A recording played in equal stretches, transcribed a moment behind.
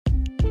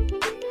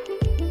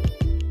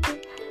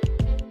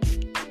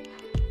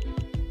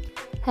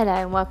Hello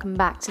and welcome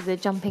back to the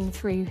Jumping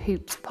Through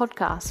Hoops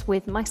podcast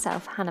with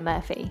myself, Hannah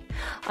Murphy.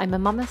 I'm a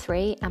mum of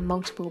three and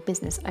multiple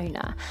business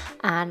owner,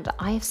 and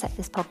I have set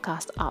this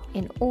podcast up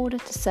in order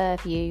to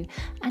serve you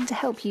and to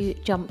help you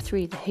jump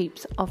through the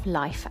hoops of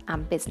life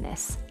and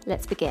business.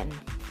 Let's begin.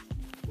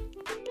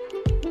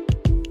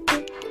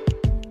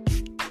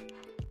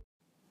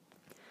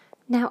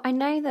 Now, I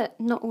know that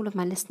not all of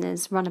my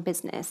listeners run a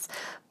business,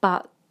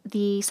 but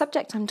the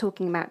subject I'm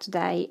talking about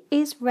today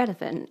is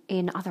relevant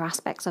in other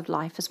aspects of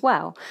life as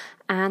well.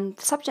 And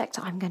the subject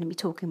I'm going to be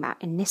talking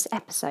about in this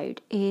episode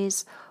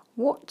is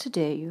what to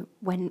do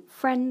when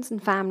friends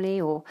and family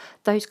or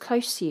those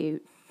close to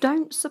you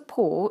don't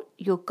support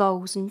your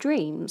goals and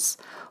dreams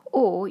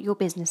or your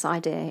business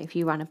idea if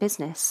you run a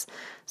business.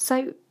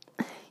 So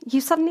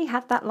you suddenly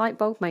have that light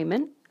bulb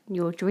moment,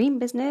 your dream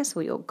business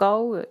or your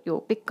goal,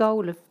 your big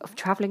goal of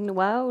traveling the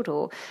world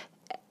or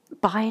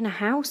buying a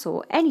house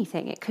or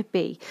anything. It could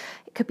be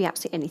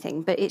absolutely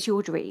anything, but it's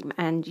your dream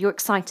and you're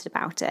excited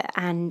about it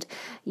and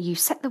you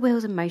set the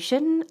wheels in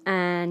motion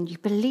and you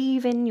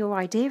believe in your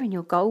idea and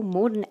your goal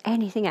more than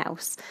anything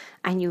else,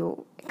 and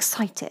you're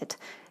excited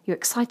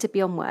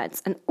beyond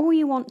words, and all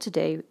you want to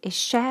do is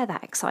share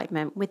that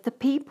excitement with the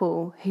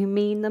people who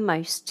mean the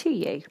most to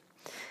you.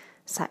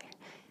 So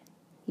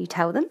you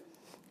tell them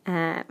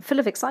full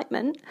of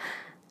excitement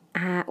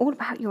all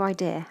about your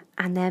idea,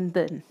 and then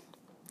boom,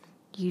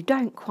 you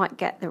don't quite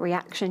get the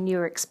reaction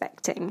you're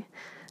expecting,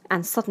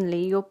 and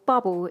suddenly your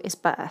bubble is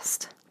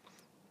burst.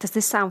 Does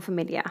this sound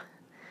familiar?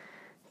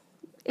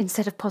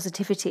 Instead of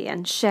positivity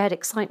and shared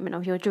excitement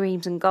of your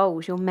dreams and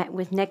goals, you're met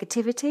with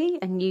negativity,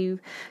 and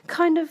you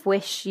kind of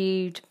wish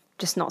you'd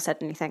just not said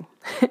anything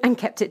and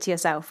kept it to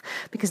yourself,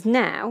 because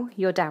now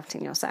you're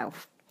doubting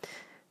yourself.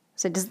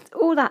 So does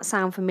all that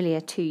sound familiar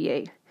to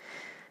you?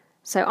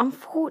 So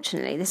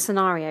unfortunately, this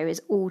scenario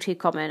is all too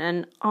common,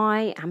 and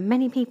I and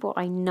many people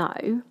I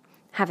know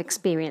have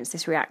experienced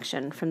this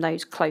reaction from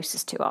those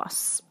closest to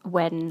us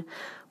when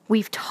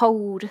we've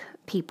told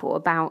people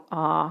about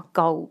our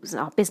goals and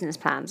our business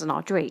plans and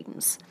our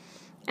dreams.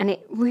 And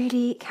it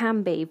really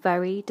can be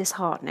very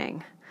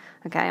disheartening.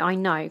 Okay, I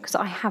know, because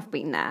I have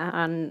been there,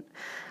 and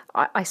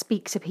I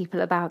speak to people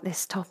about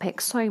this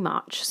topic so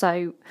much,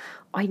 so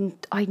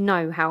I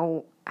know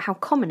how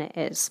common it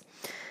is.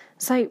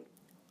 So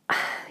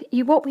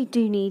what we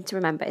do need to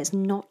remember is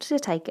not to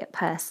take it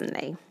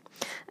personally.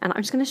 And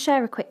I'm just going to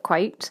share a quick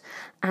quote,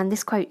 and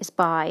this quote is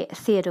by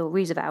Theodore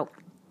Roosevelt.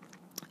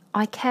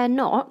 "I care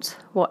not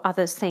what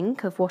others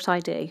think of what I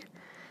do,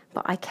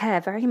 but I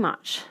care very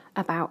much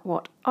about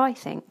what I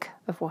think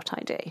of what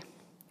I do."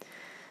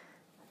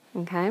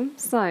 Okay,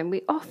 so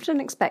we often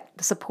expect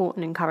the support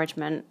and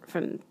encouragement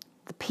from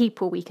the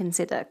people we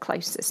consider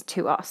closest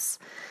to us.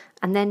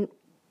 And then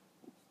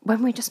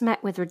when we're just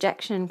met with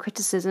rejection,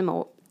 criticism,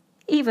 or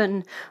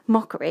even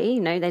mockery,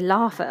 they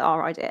laugh at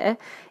our idea,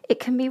 it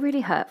can be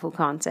really hurtful,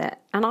 can't it?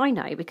 And I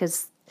know,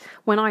 because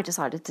when I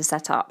decided to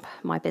set up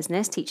my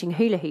business teaching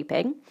hula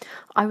hooping,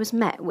 I was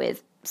met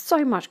with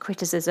so much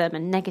criticism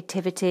and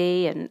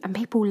negativity, and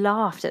people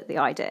laughed at the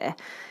idea.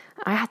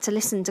 I had to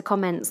listen to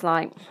comments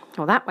like,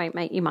 "Well, that won't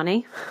make you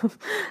money,"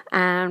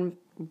 and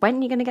 "When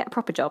are you going to get a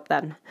proper job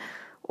then?"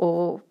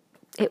 Or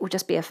 "It will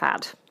just be a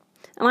fad."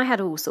 And I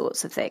had all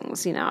sorts of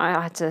things,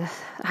 I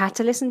had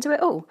to listen to it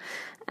all.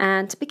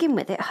 And to begin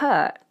with, it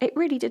hurt. It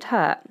really did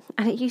hurt.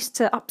 And it used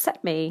to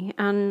upset me.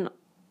 And,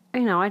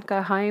 I'd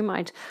go home,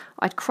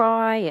 I'd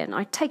cry, and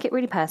I'd take it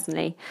really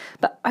personally.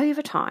 But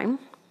over time,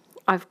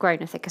 I've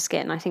grown a thicker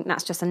skin. I think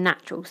that's just a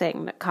natural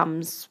thing that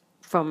comes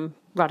from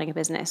running a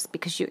business,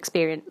 because you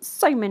experience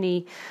so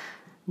many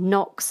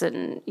knocks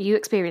and you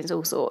experience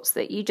all sorts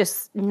that you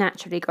just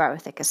naturally grow a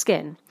thicker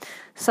skin.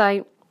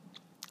 So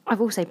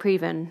I've also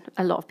proven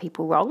a lot of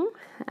people wrong,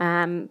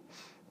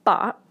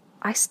 but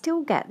I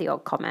still get the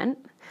odd comment.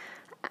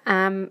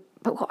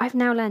 But what I've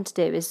now learned to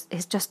do is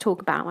just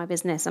talk about my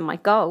business and my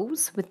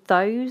goals with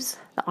those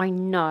that I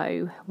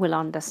know will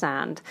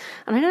understand.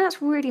 And I know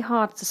that's really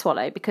hard to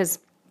swallow, because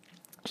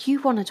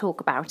you want to talk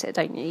about it,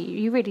 don't you?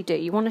 You really do.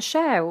 You want to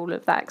share all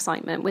of that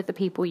excitement with the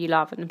people you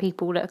love and the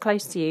people that are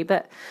close to you.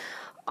 But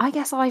I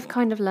guess I've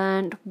kind of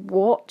learned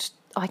what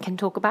I can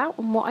talk about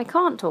and what I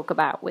can't talk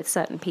about with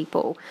certain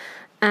people.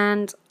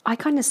 And I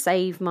kind of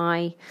save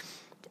my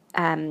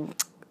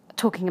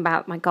talking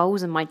about my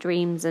goals and my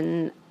dreams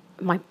and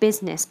my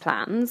business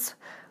plans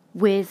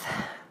with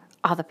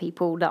other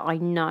people that I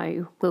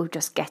know will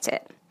just get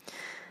it.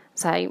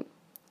 So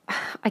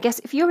I guess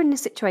if you're in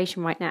this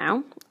situation right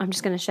now, I'm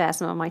just going to share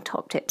some of my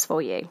top tips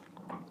for you.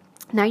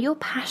 Now, your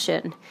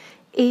passion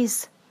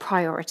is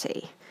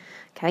priority.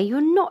 Okay,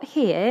 you're not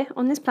here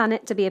on this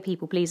planet to be a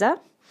people pleaser,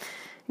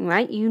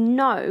 right? You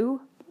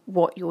know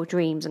what your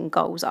dreams and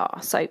goals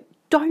are. So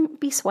don't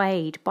be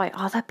swayed by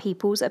other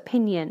people's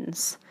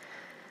opinions.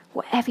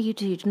 Whatever you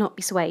do not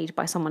be swayed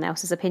by someone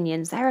else's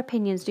opinions. Their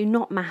opinions do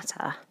not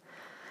matter.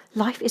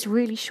 Life is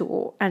really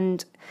short,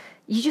 and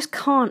you just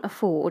can't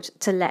afford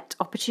to let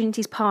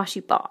opportunities pass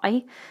you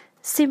by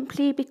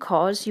simply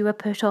because you were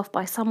put off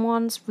by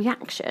someone's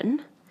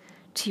reaction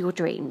to your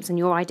dreams and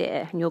your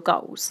idea and your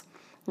goals.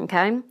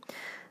 Okay?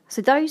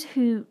 So those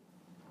who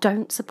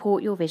don't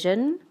support your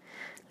vision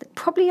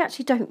probably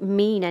actually don't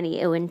mean any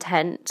ill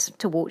intent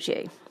towards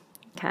you.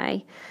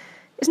 Okay?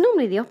 It's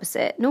normally the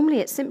opposite. Normally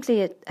it's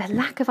simply a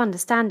lack of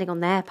understanding on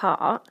their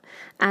part,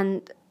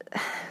 and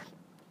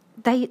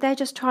they're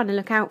just trying to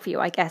look out for you,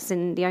 I guess,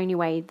 in the only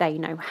way they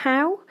know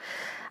how.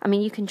 I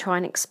mean, you can try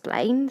and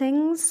explain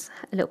things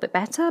a little bit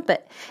better,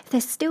 but if they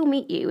still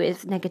meet you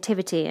with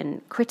negativity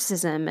and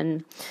criticism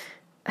and,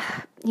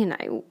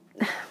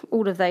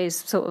 all of those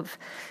sort of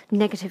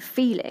negative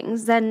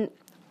feelings, then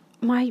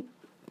my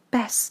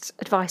best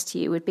advice to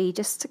you would be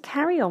just to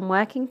carry on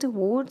working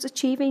towards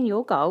achieving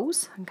your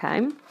goals,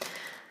 okay?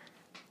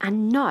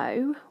 And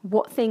know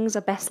what things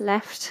are best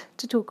left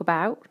to talk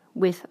about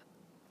with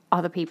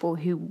other people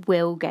who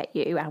will get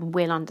you and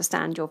will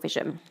understand your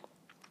vision.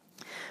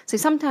 So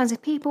sometimes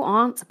if people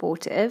aren't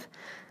supportive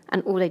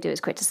and all they do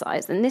is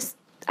criticise, then this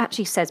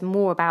actually says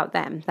more about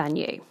them than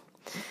you.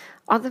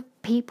 Other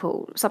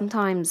people,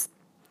 sometimes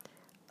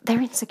they're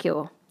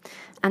insecure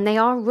and they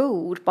are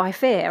ruled by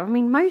fear. I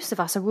mean, most of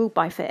us are ruled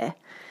by fear,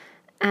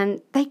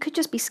 and they could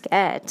just be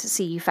scared to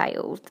see you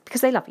fail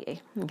because they love you,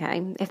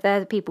 okay? If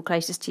they're the people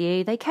closest to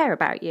you, they care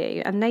about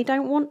you and they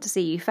don't want to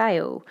see you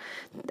fail.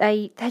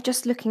 They're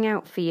just looking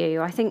out for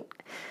you. I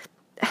think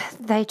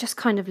they're just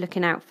kind of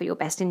looking out for your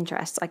best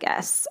interests, I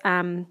guess.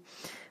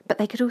 But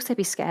they could also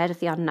be scared of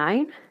the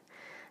unknown.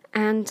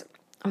 And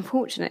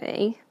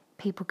unfortunately,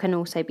 people can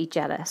also be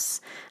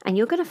jealous. And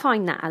you're going to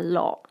find that a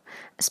lot,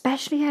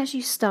 especially as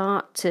you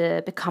start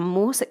to become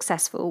more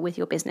successful with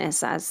your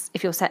business, as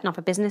if you're setting up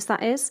a business,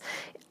 that is,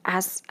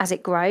 as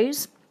it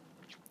grows.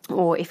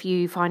 Or if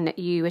you find that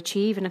you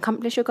achieve and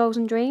accomplish your goals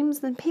and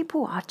dreams, then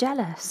people are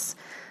jealous.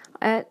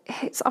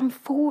 It's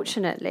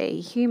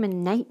unfortunately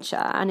human nature,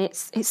 and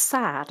it's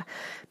sad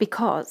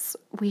because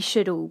we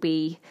should all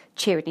be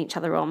cheering each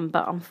other on,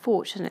 but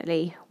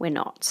unfortunately we're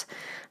not.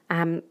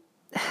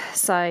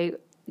 So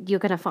you're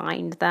going to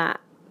find that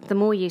the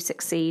more you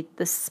succeed,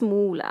 the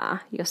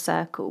smaller your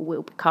circle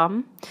will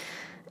become,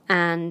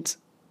 and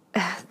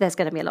there's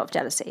going to be a lot of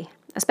jealousy,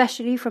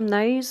 especially from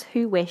those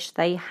who wish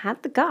they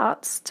had the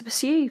guts to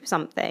pursue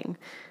something,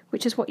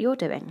 which is what you're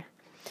doing.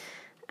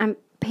 And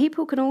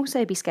people can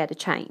also be scared of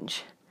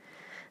change,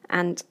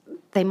 and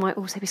they might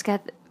also be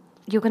scared that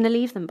you're going to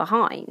leave them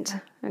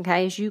behind,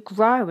 okay, as you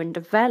grow and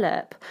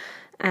develop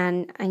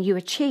and you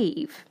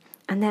achieve,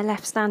 and they're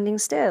left standing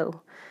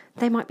still.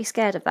 They might be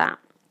scared of that.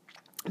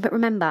 But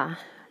remember,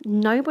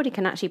 nobody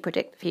can actually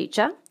predict the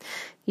future.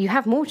 You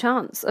have more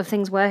chance of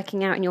things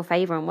working out in your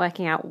favour and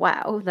working out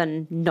well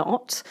than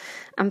not.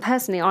 And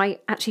personally, I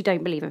actually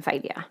don't believe in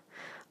failure.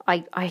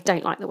 I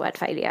don't like the word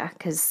failure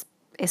because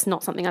it's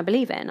not something I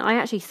believe in. I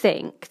actually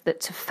think that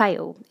to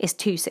fail is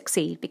to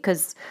succeed,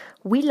 because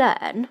we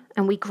learn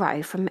and we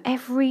grow from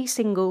every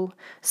single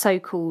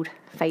so-called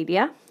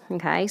failure.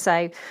 Okay,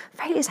 so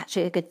failure is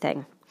actually a good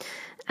thing.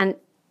 And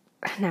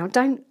now,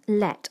 don't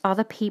let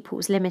other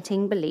people's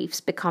limiting beliefs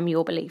become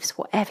your beliefs,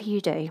 whatever you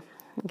do.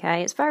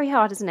 Okay, it's very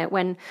hard, isn't it,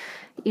 when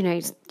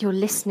you're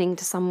listening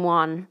to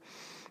someone,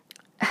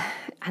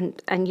 and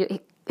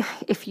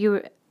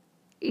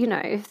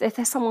if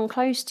there's someone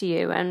close to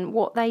you and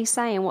what they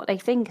say and what they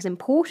think is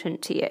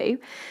important to you,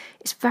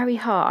 it's very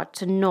hard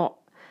to not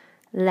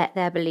let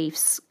their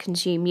beliefs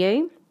consume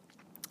you.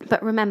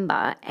 But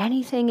remember,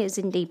 anything is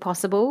indeed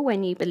possible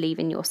when you believe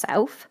in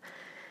yourself.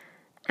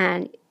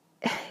 And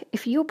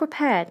if you're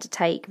prepared to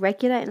take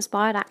regular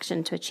inspired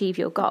action to achieve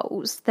your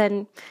goals,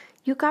 then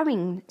you're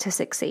going to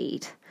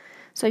succeed.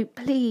 So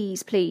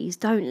please, please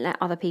don't let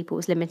other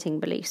people's limiting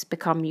beliefs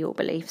become your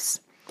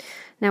beliefs.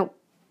 Now,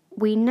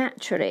 we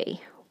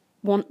naturally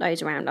want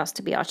those around us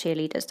to be our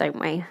cheerleaders, don't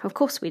we? Of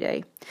course we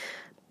do.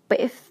 But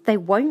if they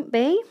won't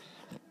be,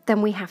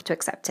 then we have to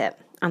accept it,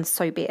 and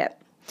so be it.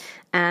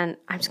 And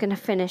I'm just going to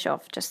finish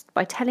off just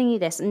by telling you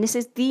this, and this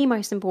is the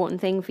most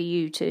important thing for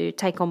you to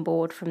take on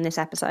board from this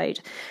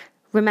episode.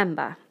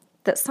 Remember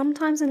that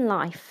sometimes in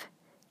life,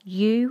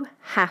 you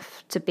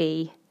have to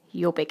be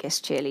your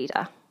biggest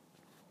cheerleader.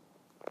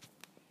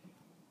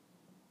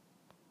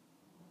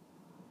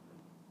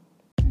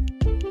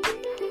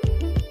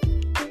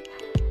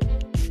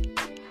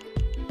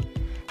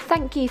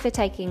 Thank you for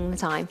taking the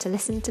time to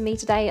listen to me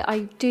today.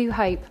 I do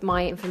hope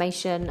my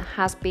information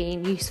has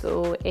been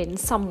useful in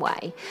some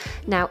way.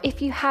 Now,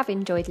 if you have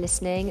enjoyed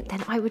listening,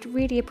 then I would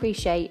really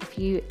appreciate if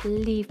you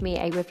leave me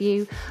a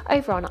review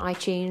over on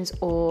iTunes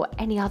or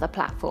any other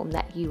platform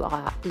that you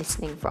are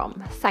listening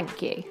from.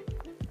 Thank you.